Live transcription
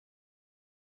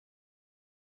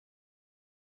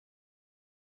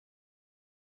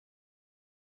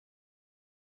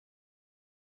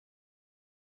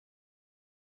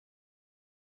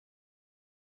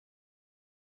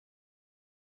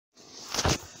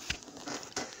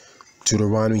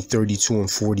Deuteronomy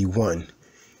 32:41.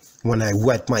 When I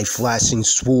whet my flashing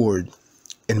sword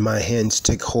and my hands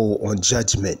take hold on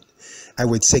judgment, I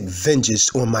will take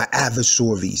vengeance on my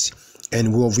adversaries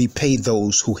and will repay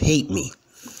those who hate me.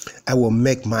 I will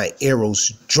make my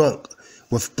arrows drunk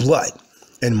with blood,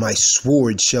 and my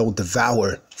sword shall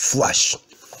devour flesh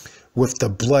with the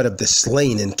blood of the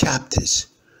slain and captives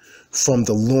from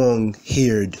the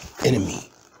long-haired enemy.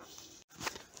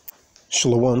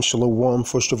 Shalom, shalom.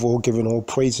 First of all, giving all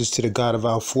praises to the God of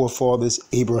our forefathers,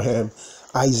 Abraham,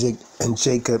 Isaac, and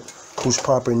Jacob, whose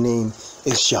proper name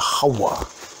is Yahweh.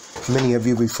 Many of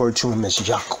you refer to him as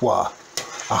Yahweh,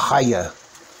 Ahaya.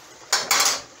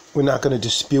 We're not going to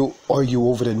dispute, argue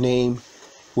over the name.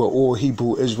 We're all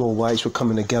Hebrew Israelites. We're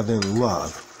coming together in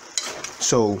love.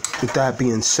 So, with that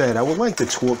being said, I would like to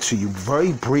talk to you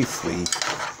very briefly.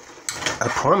 I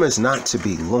promise not to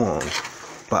be long,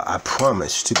 but I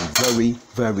promise to be very,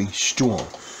 very strong.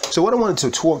 So what I wanted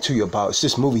to talk to you about is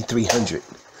this movie 300.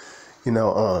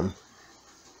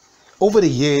 Over the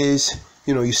years,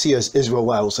 you see us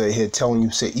Israelites right here telling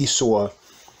you, say Esau,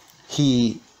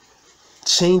 he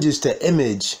changes the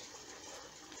image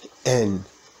and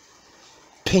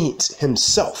paints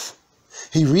himself.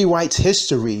 He rewrites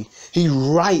history. He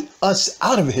write us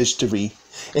out of history,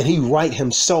 and he write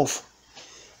himself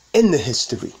in the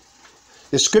history.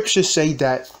 The scriptures say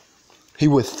that he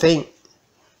would think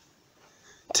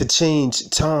to change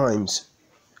times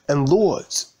and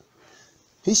laws.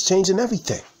 He's changing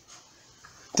everything.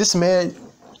 This man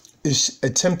is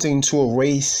attempting to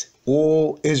erase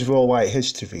all Israelite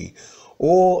history,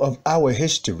 all of our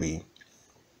history,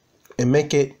 and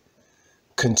make it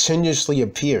continuously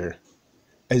appear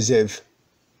as if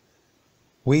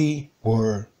we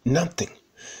were nothing.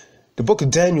 The book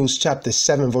of Daniel, chapter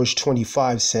 7, verse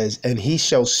 25 says, "And he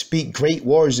shall speak great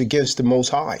words against the Most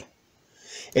High,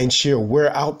 and shall wear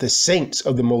out the saints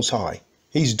of the Most High."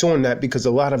 He's doing that because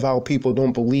a lot of our people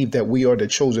don't believe that we are the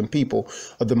chosen people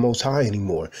of the Most High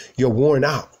anymore. You're worn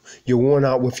out. You're worn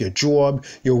out with your job.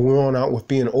 You're worn out with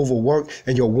being overworked.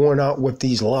 And you're worn out with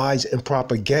these lies and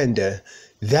propaganda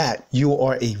that you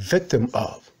are a victim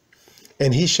of.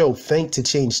 And he shall think to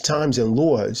change times and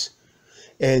laws,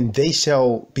 and they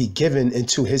shall be given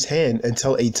into his hand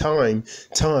until a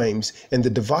times, and the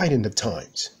dividing of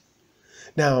times.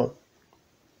 Now,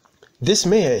 this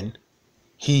man,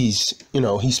 he's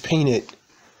painted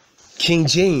King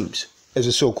James as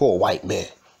a so-called white man.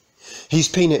 He's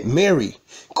painted Mary,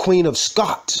 Queen of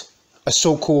Scots, a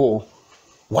so-called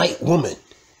white woman.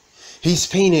 He's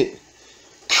painted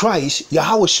Christ,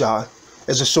 Yahushua,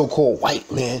 as a so-called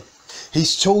white man.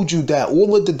 He's told you that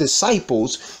all of the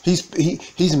disciples,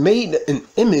 he's made an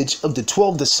image of the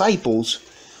 12 disciples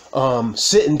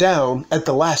sitting down at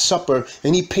the Last Supper,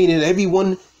 and he painted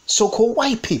everyone so-called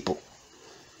white people.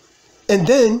 And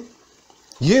then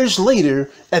years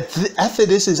later, after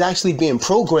this is actually being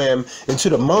programmed into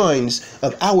the minds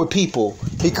of our people,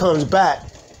 he comes back.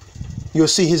 You'll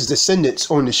see his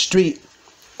descendants on the street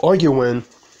arguing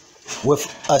with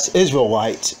us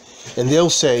Israelites, and they'll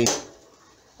say,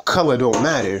 color don't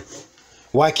matter.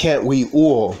 Why can't we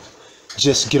all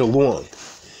just get along?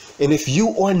 And if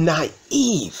you are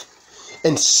naive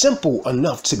and simple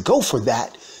enough to go for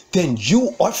that, then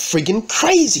you are friggin'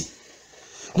 crazy.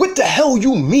 What the hell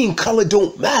you mean color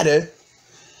don't matter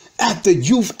after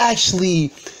you've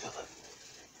actually,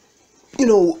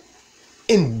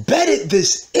 embedded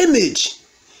this image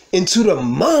into the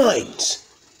minds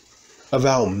of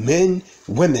our men,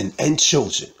 women, and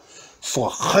children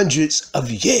for hundreds of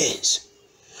years?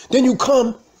 Then you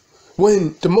come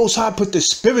when the Most High put the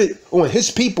spirit on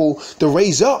his people to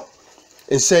raise up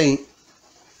and say,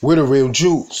 we're the real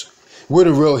Jews. We're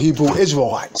the real Hebrew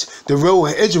Israelites. The real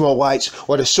Israelites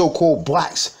are the so-called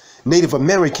blacks, Native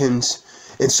Americans,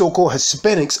 and so-called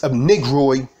Hispanics of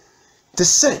Negroid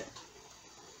descent.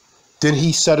 Then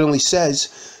he suddenly says,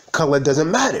 color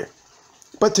doesn't matter.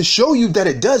 But to show you that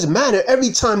it does matter,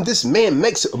 every time this man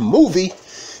makes a movie,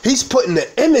 he's putting the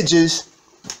images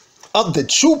of the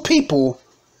true people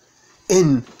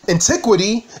in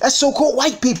antiquity as so-called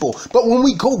white people. But when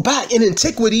we go back in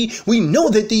antiquity, we know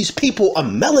that these people are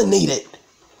melanated.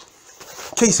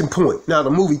 Case in point, now the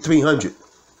movie 300.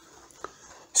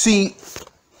 See,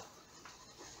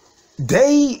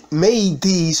 they made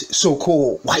these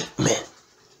so-called white men.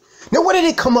 Now, where did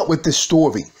they come up with this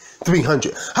story,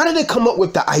 300? How did they come up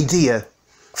with the idea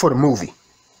for the movie?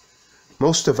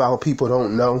 Most of our people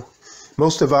don't know.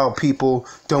 Most of our people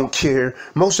don't care.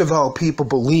 Most of our people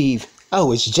believe,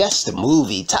 oh, it's just a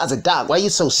movie. Tazadaq, why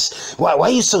are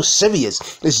you so serious?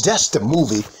 It's just a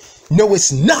movie. No,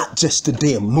 it's not just a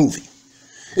damn movie.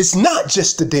 It's not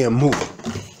just a damn movie.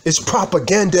 It's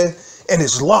propaganda and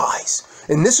it's lies.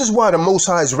 And this is why the Most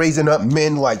High is raising up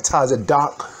men like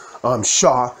Tazadaq,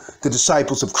 Shah, the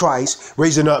disciples of Christ,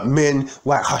 raising up men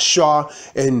like Hashar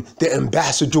and the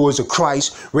ambassadors of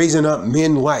Christ, raising up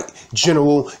men like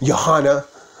General Yohana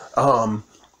of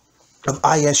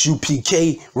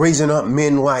ISUPK, raising up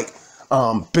men like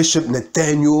Bishop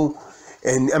Nathaniel,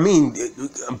 and I mean,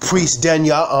 Priest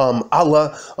Daniel,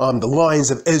 Allah, the Lions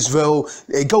of Israel.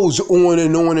 It goes on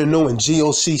and on and on.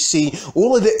 GOCC,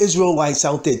 all of the Israelites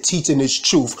out there teaching this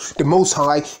truth. The Most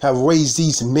High have raised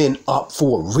these men up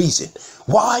for a reason.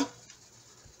 Why?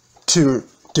 To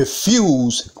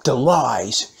diffuse the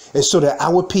lies, and so that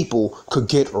our people could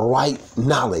get right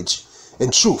knowledge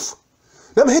and truth.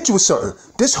 Let me hit you with something.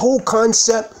 This whole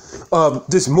concept of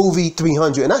this movie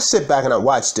 300, and I sit back and I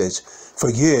watched this for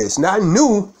years. Now I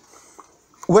knew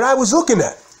what I was looking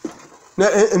at. Now,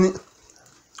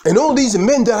 and all these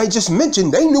men that I just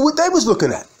mentioned, they knew what they was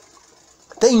looking at.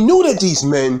 They knew that these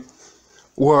men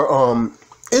were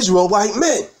Israelite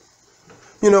men.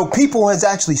 You know, people has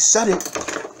actually said it,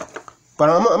 but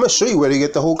I'm going to show you where they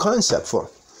get the whole concept from.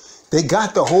 They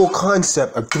got the whole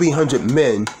concept of 300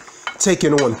 men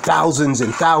taking on thousands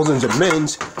and thousands of men.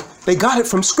 They got it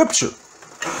from scripture.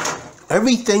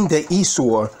 Everything that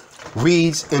Esau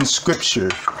reads in scripture,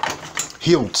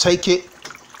 he'll take it,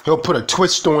 he'll put a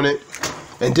twist on it,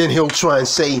 and then he'll try and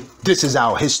say, this is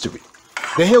our history.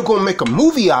 Then he'll go make a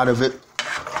movie out of it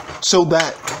so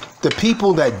that the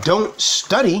people that don't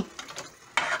study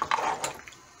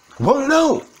won't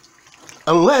know,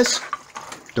 unless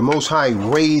the Most High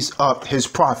raise up his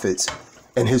prophets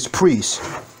and his priests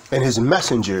and his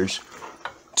messengers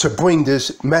to bring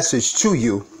this message to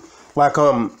you, like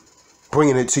I'm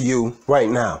bringing it to you right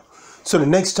now. So the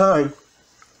next time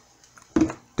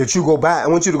that you go back, I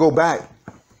want you to go back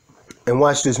and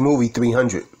watch this movie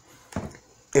 300.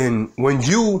 And when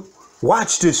you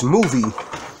watch this movie,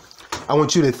 I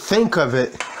want you to think of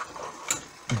it,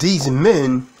 these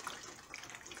men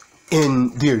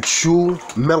in their true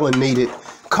melanated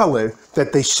color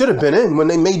that they should have been in when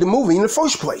they made the movie in the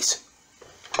first place.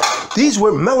 These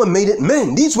were melanated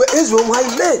men. These were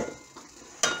Israelite men.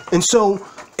 And so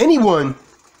anyone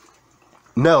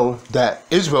know that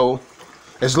Israel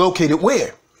is located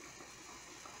where?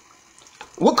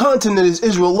 What continent is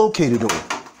Israel located on?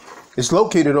 It's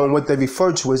located on what they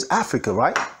refer to as Africa,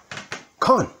 right?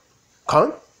 Con.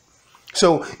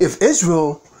 So if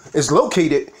Israel is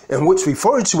located in what's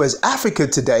referred to as Africa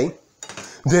today,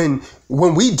 then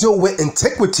when we deal with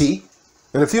antiquity,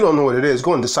 and if you don't know what it is,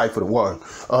 go and decipher the word.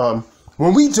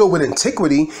 When we deal with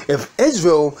antiquity, if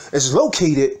Israel is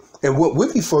located in what we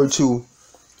refer to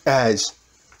as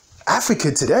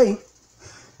Africa today,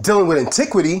 dealing with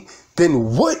antiquity,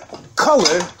 then what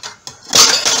color,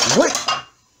 what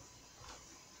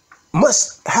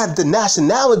must have the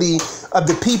nationality of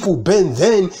the people been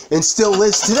then and still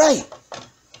is today?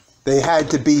 They had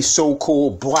to be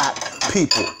so-called black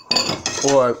people,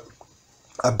 or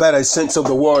a better sense of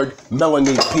the word,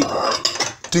 melanated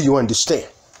people. Do you understand?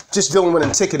 Just dealing with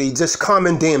antiquity, just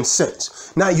common damn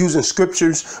sense, not using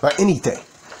scriptures or anything.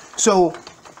 So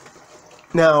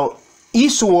now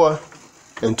Esau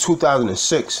in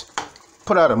 2006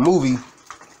 put out a movie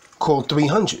called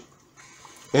 300.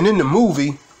 And in the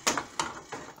movie,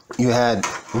 you had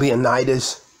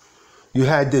Leonidas, you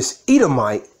had this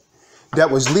Edomite that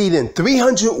was leading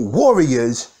 300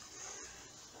 warriors,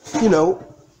 you know,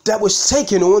 that was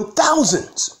taking on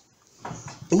thousands.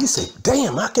 And you say,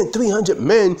 damn, how can 300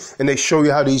 men, and they show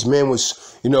you how these men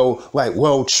was, you know, like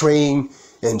well-trained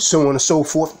and so on and so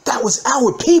forth. That was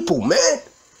our people, man.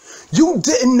 You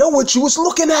didn't know what you was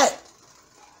looking at.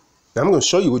 Now I'm going to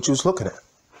show you what you was looking at.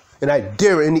 And I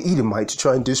dare any Edomite to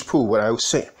try and disprove what I was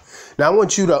saying. Now I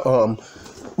want you to,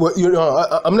 well, you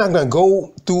know, I'm not going to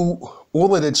go through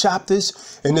all of the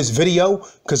chapters in this video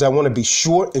because I want to be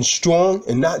short and strong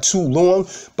and not too long.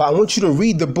 But I want you to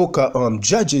read the book of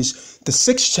Judges, the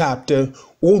 6th chapter,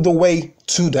 all the way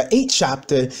to the 8th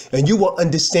chapter, and you will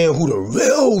understand who the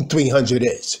real 300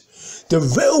 is. The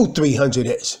real 300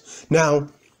 is. Now,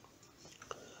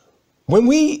 when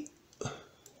we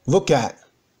look at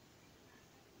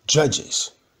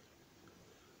Judges,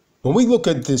 when we look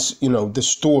at this, you know, the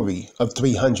story of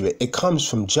 300, it comes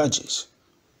from Judges.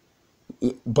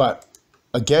 But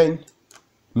again,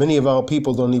 many of our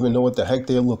people don't even know what the heck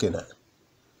they're looking at.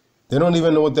 They don't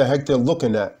even know what the heck they're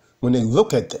looking at when they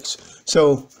look at this.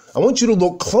 So I want you to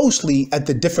look closely at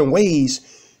the different ways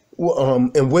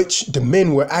in which the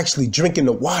men were actually drinking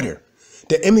the water.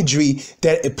 the imagery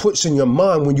that it puts in your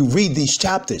mind when you read these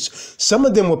chapters. Some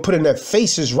of them were putting their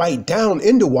faces right down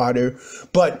in the water,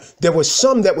 but there was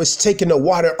some that was taking the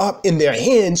water up in their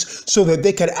hands so that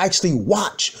they could actually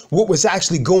watch what was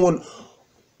actually going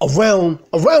around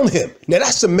him. Now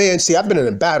that's a man, see, I've been in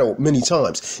a battle many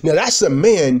times. Now that's a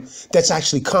man that's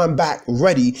actually combat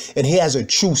ready, and he has a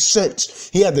true sense.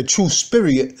 He has the true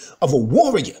spirit of a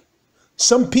warrior.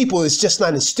 Some people it's just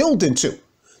not instilled into.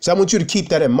 So I want you to keep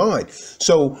that in mind.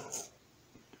 So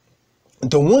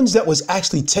the ones that was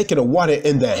actually taking the water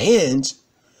in their hands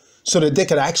so that they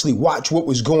could actually watch what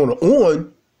was going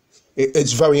on,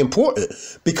 it's very important,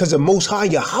 because the Most High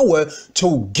Yahweh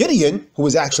told Gideon, who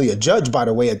was actually a judge, by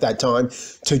the way, at that time,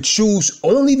 to choose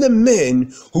only the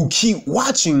men who keep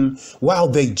watching while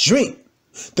they drink.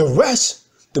 The rest,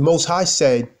 the Most High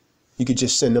said, you could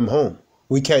just send them home.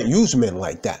 We can't use men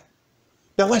like that.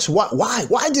 Now, that's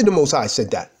why did the Most High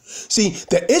said that? See,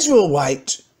 the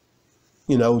Israelites,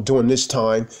 you know, during this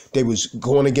time, they was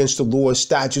going against the Lord's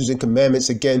statutes and commandments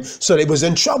again, so they was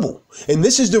in trouble. And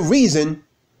this is the reason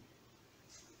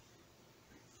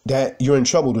that you're in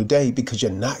trouble today, because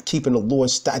you're not keeping the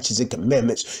Lord's statutes and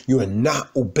commandments. You are not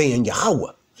obeying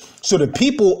Yahweh. So the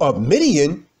people of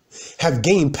Midian have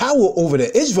gained power over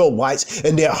the Israelites,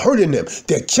 and they're hurting them.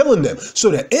 They're killing them.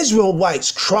 So the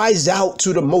Israelites cries out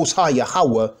to the Most High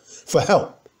Yahweh for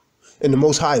help, and the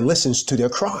Most High listens to their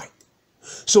cry.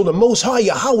 So the Most High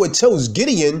Yahweh tells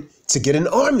Gideon to get an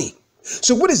army.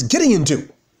 So what does Gideon do?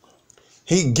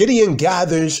 Gideon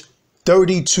gathers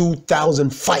 32,000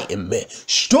 fighting men,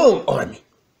 strong army.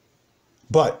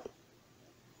 But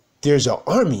there's an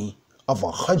army of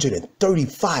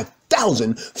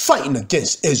 135,000 fighting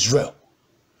against Israel.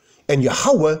 And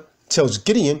Yahweh tells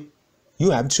Gideon,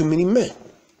 you have too many men.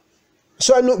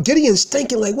 So I know Gideon's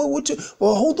thinking like, well,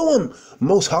 hold on,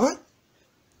 Most High.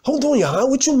 Hold on, Yahweh.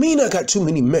 What you mean I got too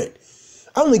many men?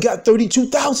 I only got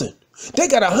 32,000. They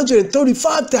got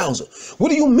 135,000. What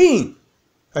do you mean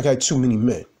I got too many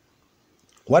men?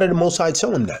 Why did the Most High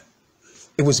tell him that?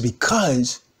 It was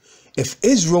because if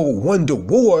Israel won the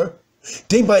war,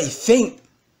 they might think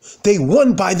they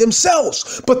won by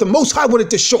themselves. But the Most High wanted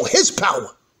to show his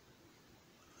power.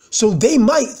 So they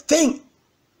might think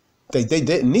they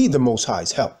didn't need the Most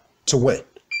High's help to win.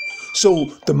 So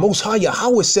the Most High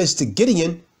Yahweh says to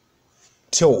Gideon,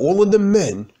 tell all of the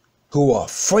men who are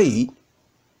afraid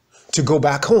to go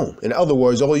back home. In other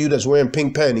words, all of you that's wearing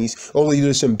pink panties, all of you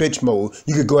that's in bitch mode,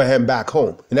 you could go ahead and back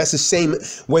home. And that's the same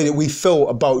way that we feel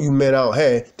about you men out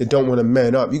here that don't want to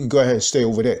man up. You can go ahead and stay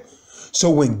over there. So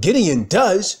when Gideon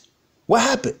does, what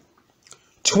happened?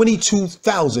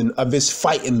 22,000 of his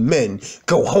fighting men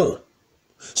go home.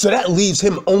 So that leaves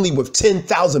him only with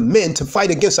 10,000 men to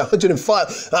fight against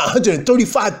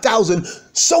 135,000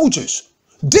 soldiers.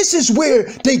 This is where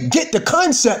they get the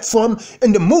concept from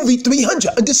in the movie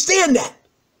 300. Understand that.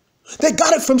 They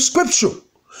got it from scripture.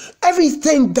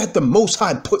 Everything that the Most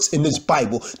High puts in this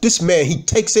Bible, this man, he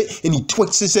takes it and he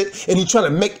twists it and he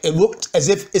trying to make it look as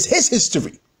if it's his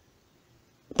history.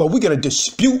 But we're going to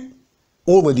dispute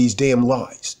all of these damn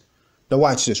lies. Now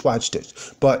watch this, watch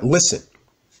this. But listen,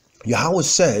 Yahweh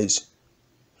says,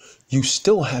 you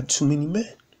still have too many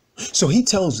men. So he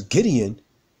tells Gideon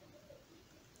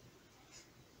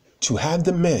to have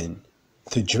the men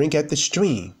to drink at the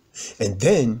stream, and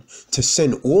then to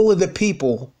send all of the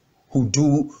people who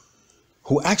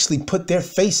actually put their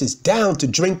faces down to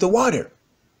drink the water.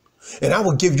 And I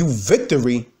will give you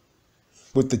victory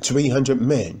with the 300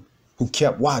 men who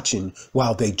kept watching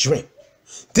while they drink.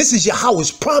 This is Yahweh's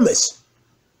promise.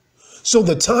 So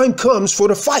the time comes for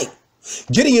the fight.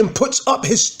 Gideon puts up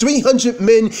his 300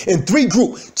 men in 3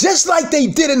 groups, just like they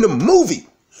did in the movie.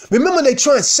 Remember they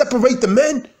try and separate the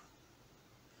men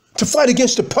to fight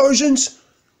against the Persians?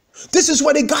 This is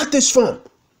where they got this from.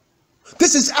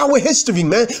 This is our history,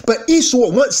 man. But Esau,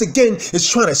 once again, is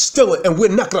trying to steal it, and we're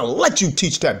not going to let you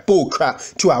teach that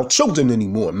bullcrap to our children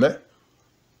anymore, man.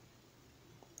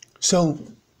 So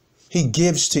he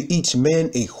gives to each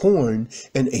man a horn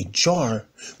and a jar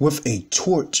with a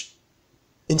torch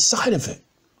inside of it.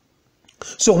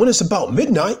 So when it's about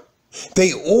midnight,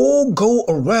 they all go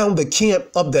around the camp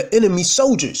of the enemy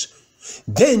soldiers.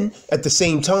 Then, at the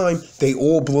same time, they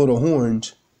all blow the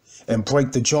horns and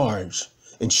break the jars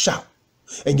and shout.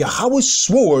 And Yahweh's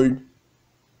sword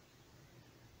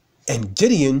and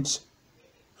Gideon's.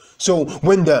 So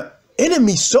when the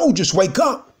enemy soldiers wake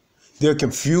up, they're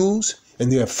confused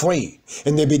and they're afraid.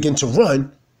 And they begin to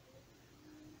run.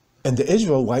 And the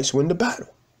Israelites win the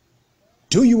battle.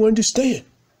 Do you understand?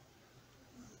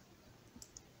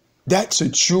 That's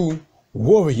a true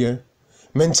warrior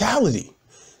mentality.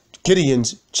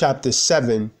 Gideon's chapter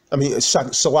 7,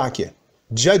 Salakia.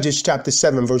 Judges chapter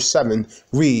 7 verse 7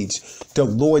 reads, the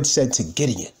Lord said to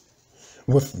Gideon,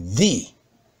 with thee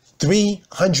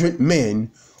 300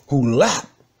 men who lack,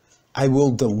 I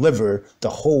will deliver the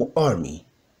whole army,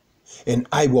 and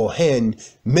I will hand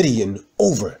Midian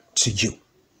over to you.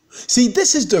 See,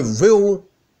 this is the real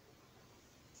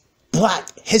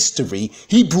black history,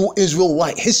 Hebrew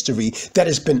Israelite history, that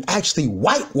has been actually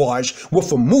whitewashed with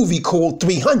a movie called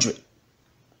 300,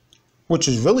 which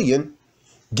is really in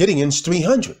Gideon's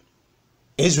 300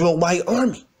 Israelite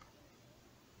army.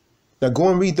 Now go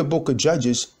and read the book of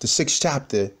Judges, the 6th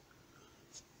chapter,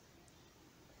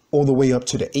 all the way up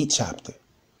to the 8th chapter.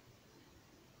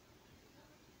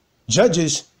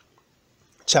 Judges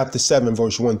chapter 7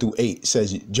 verse 1 through 8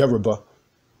 says, Jerubbaal,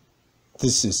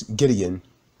 this is Gideon,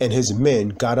 and his men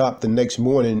got up the next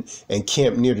morning and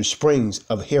camped near the springs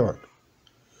of Heron.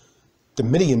 The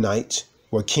Midianites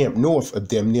were camped north of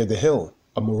them near the hill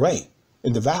of Moreh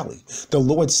in the valley. The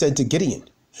Lord said to Gideon,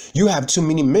 you have too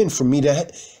many men for me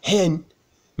to hand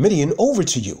Midian over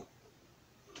to you.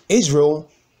 Israel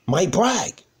might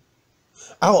brag,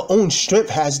 our own strength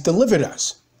has delivered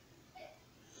us.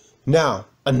 Now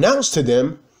announce to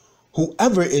them,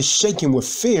 whoever is shaken with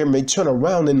fear may turn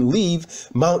around and leave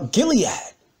Mount Gilead.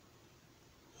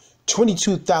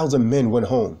 22,000 men went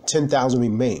home, 10,000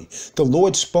 remained. The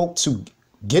Lord spoke to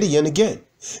Gideon again.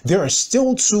 There are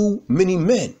still too many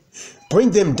men.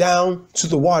 Bring them down to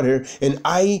the water, and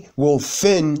I will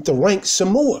thin the ranks some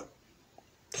more.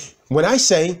 When I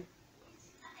say,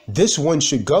 this one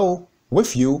should go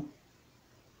with you,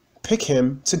 pick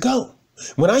him to go.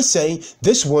 When I say,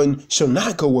 this one shall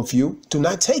not go with you, do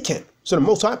not take him. So the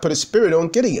Most High put a spirit on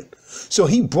Gideon. So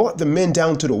he brought the men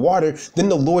down to the water. Then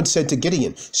the Lord said to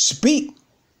Gideon, speak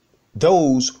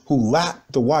those who lap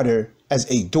the water as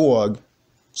a dog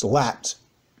laps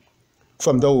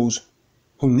from those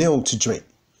who kneel to drink.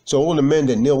 So all the men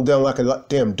that kneel down like a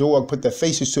damn dog, put their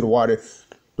faces to the water,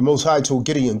 the Most High told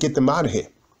Gideon, get them out of here.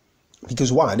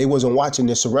 Because why? They wasn't watching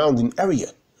their surrounding area.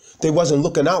 They wasn't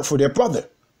looking out for their brother.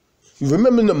 You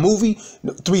remember in the movie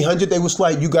 300, they was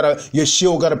like, your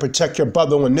shield gotta protect your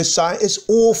brother on this side. It's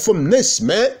all from this,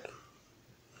 man.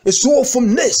 It's all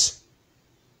from this.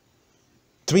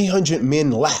 300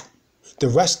 men lap. The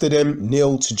rest of them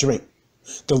kneel to drink.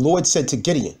 The Lord said to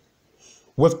Gideon,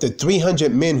 with the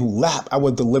 300 men who lap, I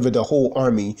will deliver the whole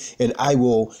army, and I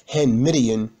will hand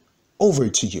Midian over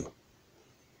to you.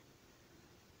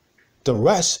 The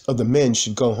rest of the men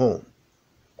should go home.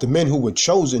 The men who were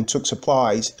chosen took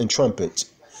supplies and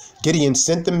trumpets. Gideon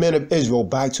sent the men of Israel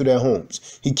back to their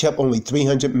homes. He kept only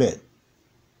 300 men.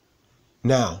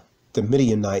 Now the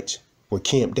Midianites were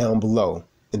camped down below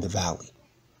in the valley.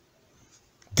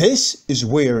 This is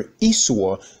where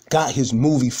Esau got his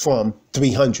movie from,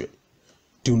 300.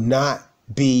 Do not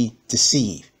be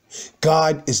deceived.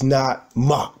 God is not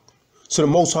mocked. So the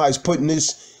Most High is putting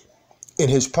this in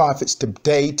his prophets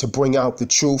today to bring out the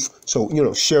truth. So,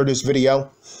 share this video,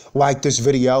 like this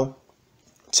video,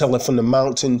 tell it from the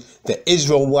mountain. The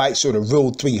Israelites are the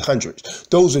real 300s.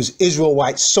 Those was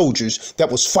Israelite soldiers that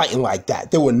was fighting like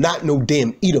that. They were not no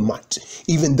damn Edomites.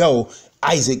 Even though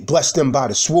Isaac blessed them by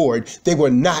the sword, they were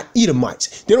not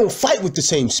Edomites. They don't fight with the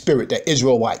same spirit that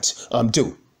Israelites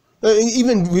do.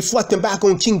 Even reflecting back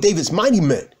on King David's mighty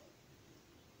men.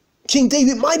 King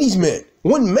David mighty's men.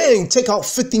 One man take out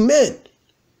 50 men.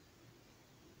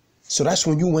 So that's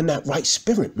when you in that right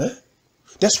spirit, man.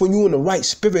 That's when you in the right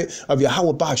spirit of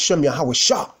Yahweh Ba'ashem, Yahweh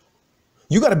Shah.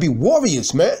 You got to be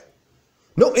warriors, man.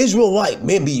 No Israelite,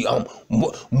 man, be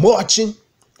marching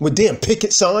with damn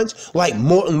picket signs like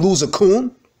Martin Luther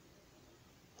King.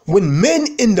 When men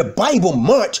in the Bible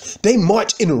march, they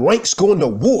march in ranks going to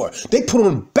war. They put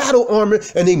on battle armor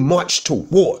and they march to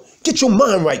war. Get your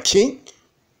mind right, King.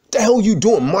 What the hell you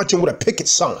doing marching with a picket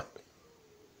sign?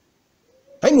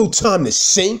 Ain't no time to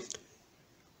sing.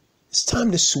 It's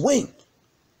time to swing.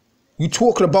 You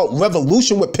talking about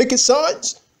revolution with picket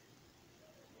signs?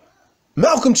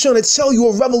 Malcolm trying to tell you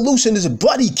a revolution is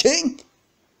bloody, King.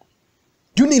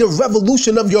 You need a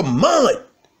revolution of your mind.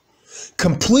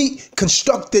 Complete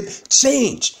constructed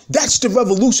change. That's the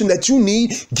revolution that you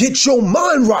need. Get your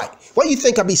mind right. Why you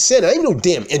think I be saying I ain't no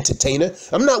damn entertainer?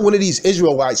 I'm not one of these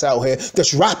Israelites out here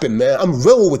that's rapping, man. I'm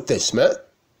real with this, man.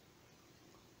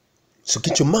 So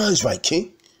get your minds right,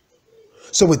 King.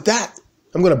 So with that,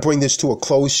 I'm going to bring this to a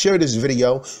close. Share this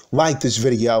video. Like this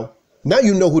video. Now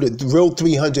you know who the real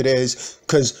 300 is,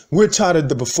 because we're tired of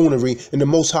the buffoonery, and the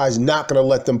Most High is not going to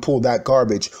let them pull that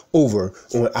garbage over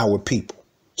on our people.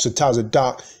 So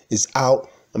Tazadaq is out.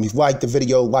 If you like the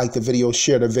video,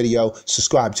 share the video,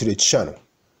 subscribe to the channel.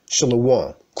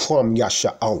 Shalom. Kram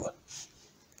Yasha Allah.